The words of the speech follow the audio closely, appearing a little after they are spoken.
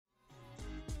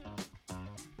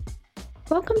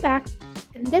Welcome back.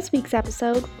 In this week's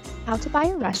episode, How to Buy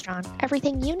a Restaurant,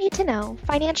 Everything You Need to Know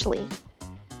Financially.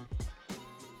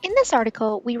 In this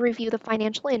article, we review the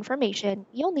financial information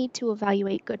you'll need to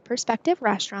evaluate good prospective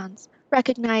restaurants,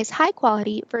 recognize high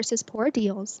quality versus poor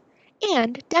deals,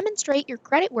 and demonstrate your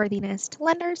creditworthiness to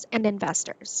lenders and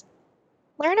investors.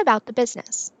 Learn about the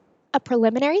business. A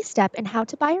preliminary step in how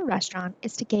to buy a restaurant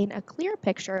is to gain a clear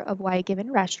picture of why a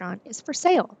given restaurant is for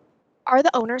sale. Are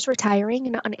the owners retiring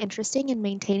and uninterested in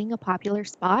maintaining a popular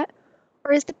spot,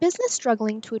 or is the business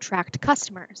struggling to attract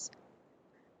customers?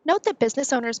 Note that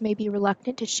business owners may be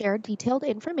reluctant to share detailed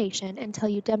information until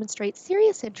you demonstrate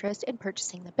serious interest in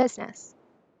purchasing the business.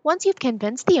 Once you've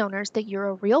convinced the owners that you're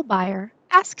a real buyer,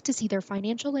 ask to see their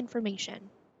financial information.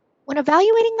 When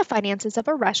evaluating the finances of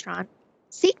a restaurant,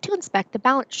 seek to inspect the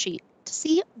balance sheet to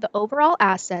see the overall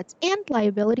assets and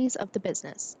liabilities of the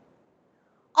business.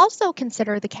 Also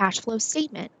consider the cash flow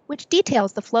statement, which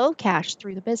details the flow of cash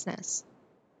through the business.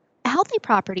 A healthy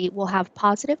property will have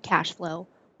positive cash flow,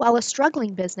 while a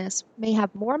struggling business may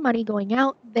have more money going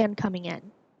out than coming in.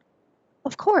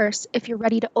 Of course, if you're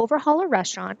ready to overhaul a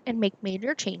restaurant and make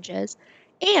major changes,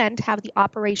 and have the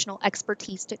operational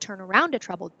expertise to turn around a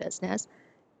troubled business,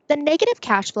 then negative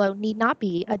cash flow need not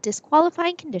be a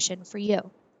disqualifying condition for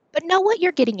you. But know what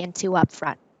you're getting into up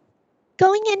front.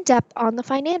 Going in depth on the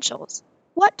financials.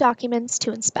 What documents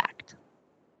to inspect?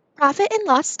 Profit and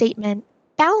loss statement,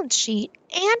 balance sheet,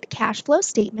 and cash flow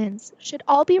statements should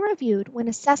all be reviewed when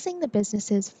assessing the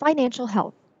business's financial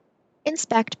health.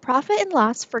 Inspect profit and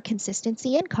loss for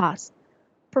consistency in costs,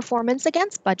 performance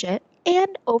against budget,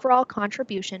 and overall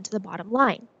contribution to the bottom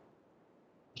line.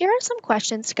 Here are some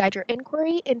questions to guide your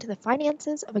inquiry into the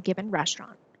finances of a given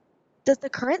restaurant. Does the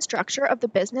current structure of the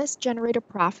business generate a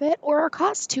profit, or are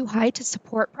costs too high to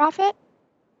support profit?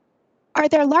 Are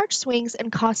there large swings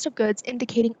in cost of goods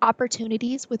indicating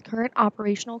opportunities with current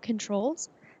operational controls?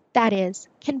 That is,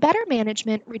 can better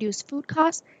management reduce food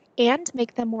costs and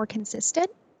make them more consistent?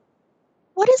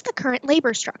 What is the current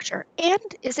labor structure, and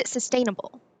is it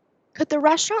sustainable? Could the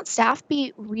restaurant staff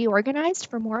be reorganized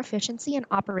for more efficiency in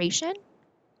operation?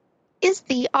 Is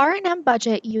the R&M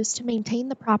budget used to maintain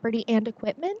the property and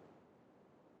equipment?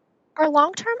 Are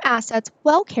long-term assets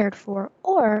well cared for,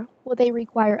 or will they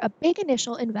require a big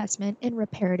initial investment in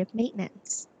reparative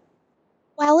maintenance?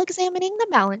 While examining the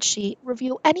balance sheet,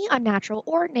 review any unnatural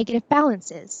or negative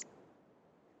balances.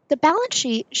 The balance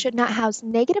sheet should not house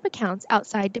negative accounts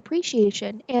outside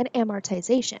depreciation and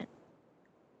amortization.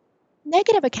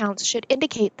 Negative accounts should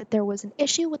indicate that there was an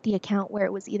issue with the account where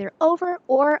it was either over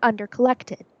or under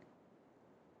collected.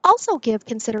 Also give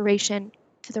consideration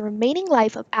to the remaining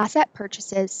life of asset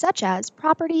purchases such as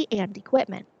property and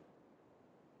equipment.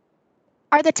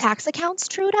 Are the tax accounts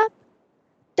trued up?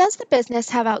 Does the business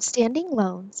have outstanding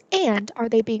loans, and are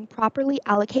they being properly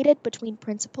allocated between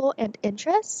principal and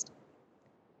interest?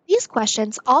 These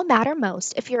questions all matter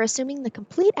most if you're assuming the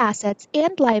complete assets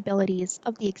and liabilities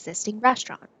of the existing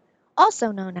restaurant,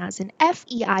 also known as an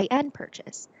FEIN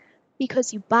purchase,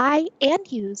 because you buy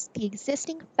and use the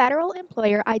existing Federal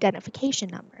Employer Identification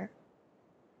Number.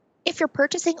 If you're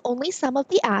purchasing only some of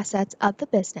the assets of the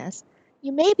business,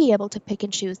 you may be able to pick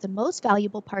and choose the most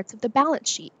valuable parts of the balance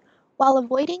sheet while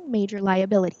avoiding major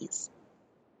liabilities.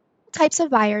 Types of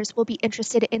buyers will be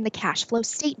interested in the cash flow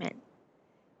statement.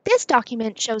 This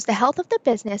document shows the health of the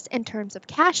business in terms of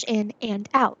cash in and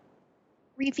out.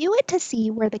 Review it to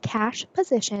see where the cash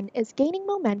position is gaining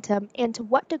momentum and to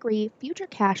what degree future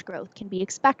cash growth can be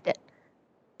expected.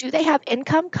 Do they have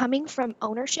income coming from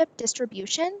ownership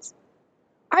distributions?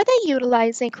 Are they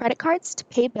utilizing credit cards to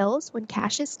pay bills when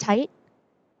cash is tight?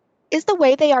 Is the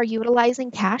way they are utilizing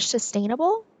cash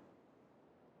sustainable?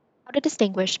 How to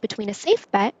distinguish between a safe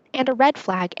bet and a red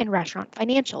flag in restaurant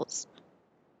financials.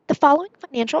 The following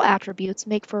financial attributes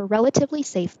make for a relatively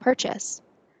safe purchase.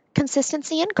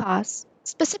 Consistency in costs,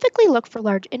 specifically look for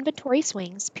large inventory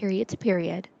swings period to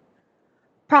period.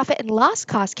 Profit and loss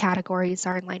cost categories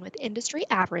are in line with industry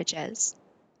averages.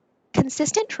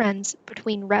 Consistent trends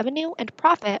between revenue and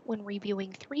profit when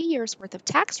reviewing 3 years' worth of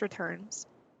tax returns.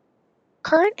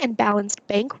 Current and balanced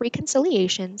bank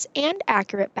reconciliations and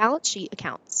accurate balance sheet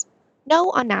accounts.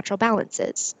 No unnatural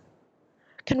balances.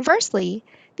 Conversely,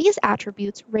 these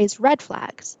attributes raise red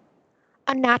flags.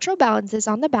 Unnatural balances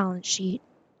on the balance sheet,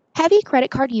 heavy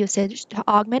credit card usage to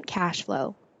augment cash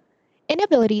flow,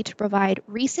 inability to provide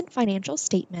recent financial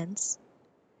statements,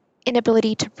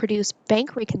 inability to produce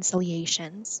bank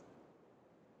reconciliations,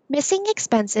 missing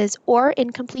expenses or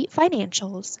incomplete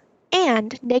financials,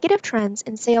 and negative trends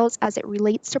in sales as it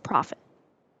relates to profit.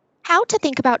 How to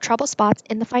think about trouble spots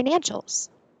in the financials.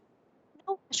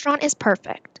 No restaurant is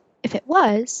perfect. If it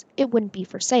was, it wouldn't be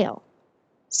for sale.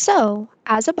 So,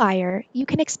 as a buyer, you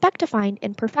can expect to find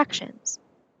imperfections.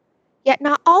 Yet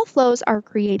not all flows are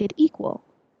created equal.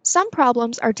 Some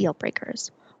problems are deal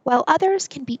breakers, while others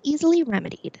can be easily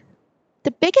remedied.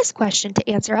 The biggest question to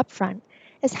answer up front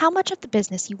is how much of the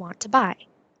business you want to buy.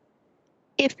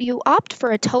 If you opt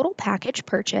for a total package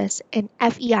purchase, an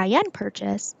FEIN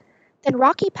purchase, then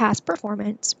rocky past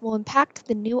performance will impact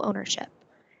the new ownership,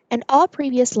 and all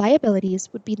previous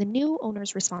liabilities would be the new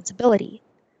owner's responsibility.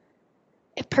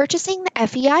 If purchasing the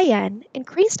FEIN,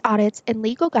 increased audits and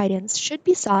legal guidance should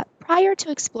be sought prior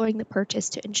to exploring the purchase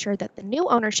to ensure that the new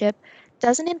ownership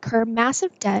doesn't incur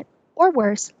massive debt or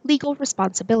worse, legal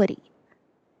responsibility.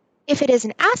 If it is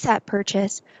an asset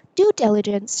purchase, due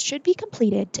diligence should be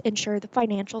completed to ensure the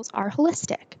financials are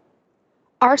holistic.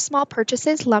 Are small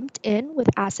purchases lumped in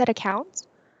with asset accounts?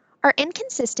 Are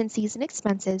inconsistencies in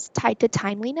expenses tied to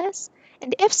timeliness?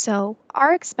 And if so,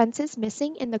 are expenses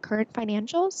missing in the current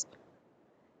financials?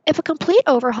 If a complete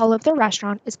overhaul of the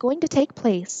restaurant is going to take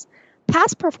place,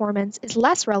 past performance is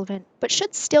less relevant but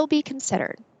should still be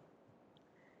considered.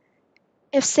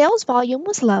 If sales volume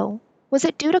was low, was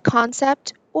it due to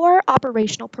concept or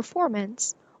operational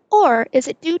performance, or is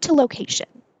it due to location?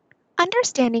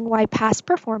 Understanding why past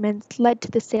performance led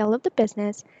to the sale of the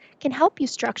business can help you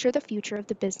structure the future of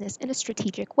the business in a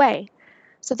strategic way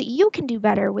so that you can do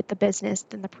better with the business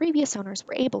than the previous owners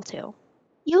were able to.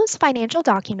 Use financial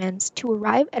documents to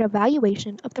arrive at a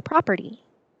valuation of the property.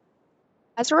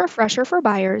 As a refresher for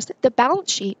buyers, the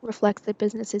balance sheet reflects the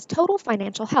business's total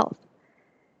financial health.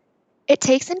 It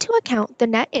takes into account the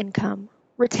net income,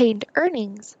 retained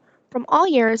earnings from all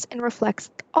years and reflects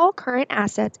all current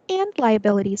assets and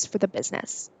liabilities for the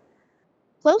business.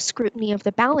 Close scrutiny of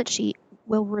the balance sheet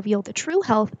will reveal the true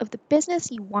health of the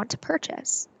business you want to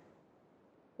purchase.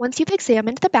 Once you've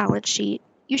examined the balance sheet,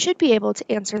 you should be able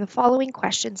to answer the following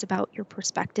questions about your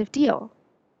prospective deal.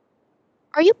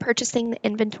 Are you purchasing the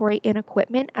inventory and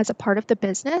equipment as a part of the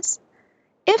business?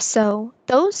 If so,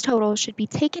 those totals should be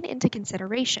taken into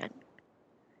consideration.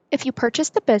 If you purchase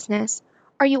the business,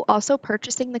 are you also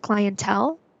purchasing the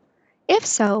clientele? If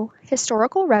so,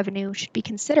 historical revenue should be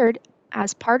considered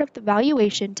as part of the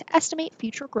valuation to estimate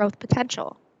future growth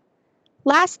potential.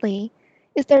 Lastly,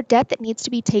 is there debt that needs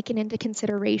to be taken into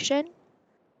consideration?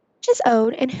 Which is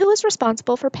owed and who is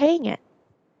responsible for paying it?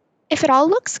 If it all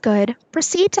looks good,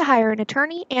 proceed to hire an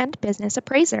attorney and business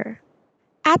appraiser.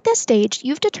 At this stage,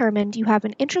 you've determined you have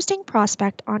an interesting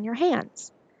prospect on your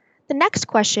hands. The next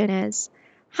question is,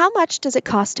 how much does it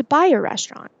cost to buy a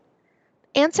restaurant?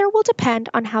 Answer will depend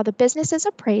on how the business is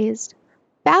appraised,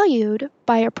 valued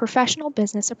by a professional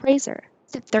business appraiser.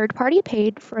 The third party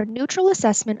paid for a neutral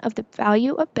assessment of the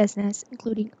value of business,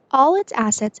 including all its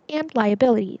assets and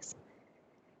liabilities.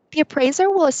 The appraiser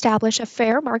will establish a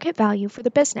fair market value for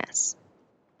the business.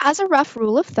 As a rough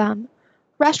rule of thumb,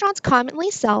 restaurants commonly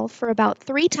sell for about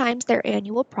 3 times their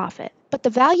annual profit, but the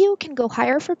value can go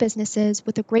higher for businesses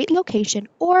with a great location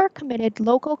or committed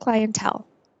local clientele.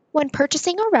 When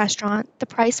purchasing a restaurant, the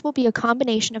price will be a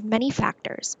combination of many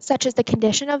factors, such as the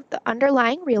condition of the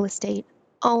underlying real estate,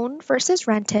 owned versus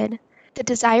rented, the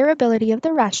desirability of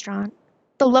the restaurant,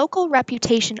 the local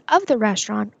reputation of the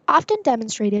restaurant, often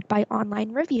demonstrated by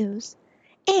online reviews,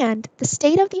 and the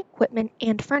state of the equipment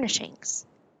and furnishings.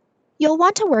 You'll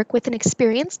want to work with an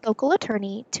experienced local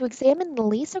attorney to examine the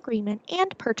lease agreement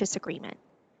and purchase agreement.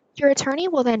 Your attorney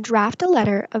will then draft a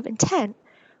letter of intent,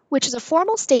 which is a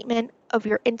formal statement of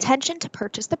your intention to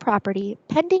purchase the property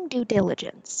pending due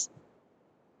diligence.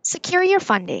 Secure your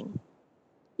funding.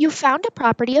 You found a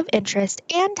property of interest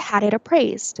and had it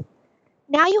appraised.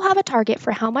 Now you have a target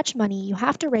for how much money you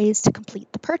have to raise to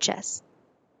complete the purchase.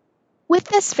 With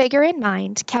this figure in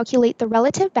mind, calculate the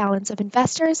relative balance of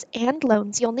investors and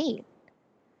loans you'll need.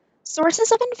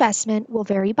 Sources of investment will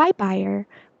vary by buyer,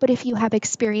 but if you have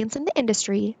experience in the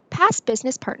industry, past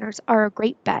business partners are a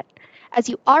great bet, as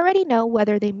you already know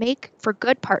whether they make for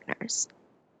good partners.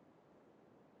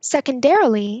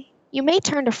 Secondarily, you may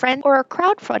turn to friends or a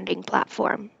crowdfunding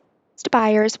platform. Most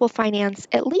buyers will finance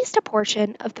at least a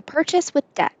portion of the purchase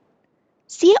with debt.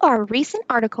 See our recent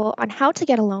article on how to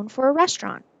get a loan for a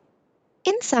restaurant.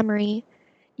 In summary,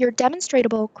 your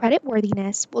demonstrable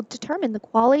creditworthiness will determine the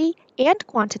quality and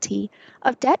quantity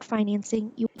of debt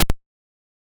financing you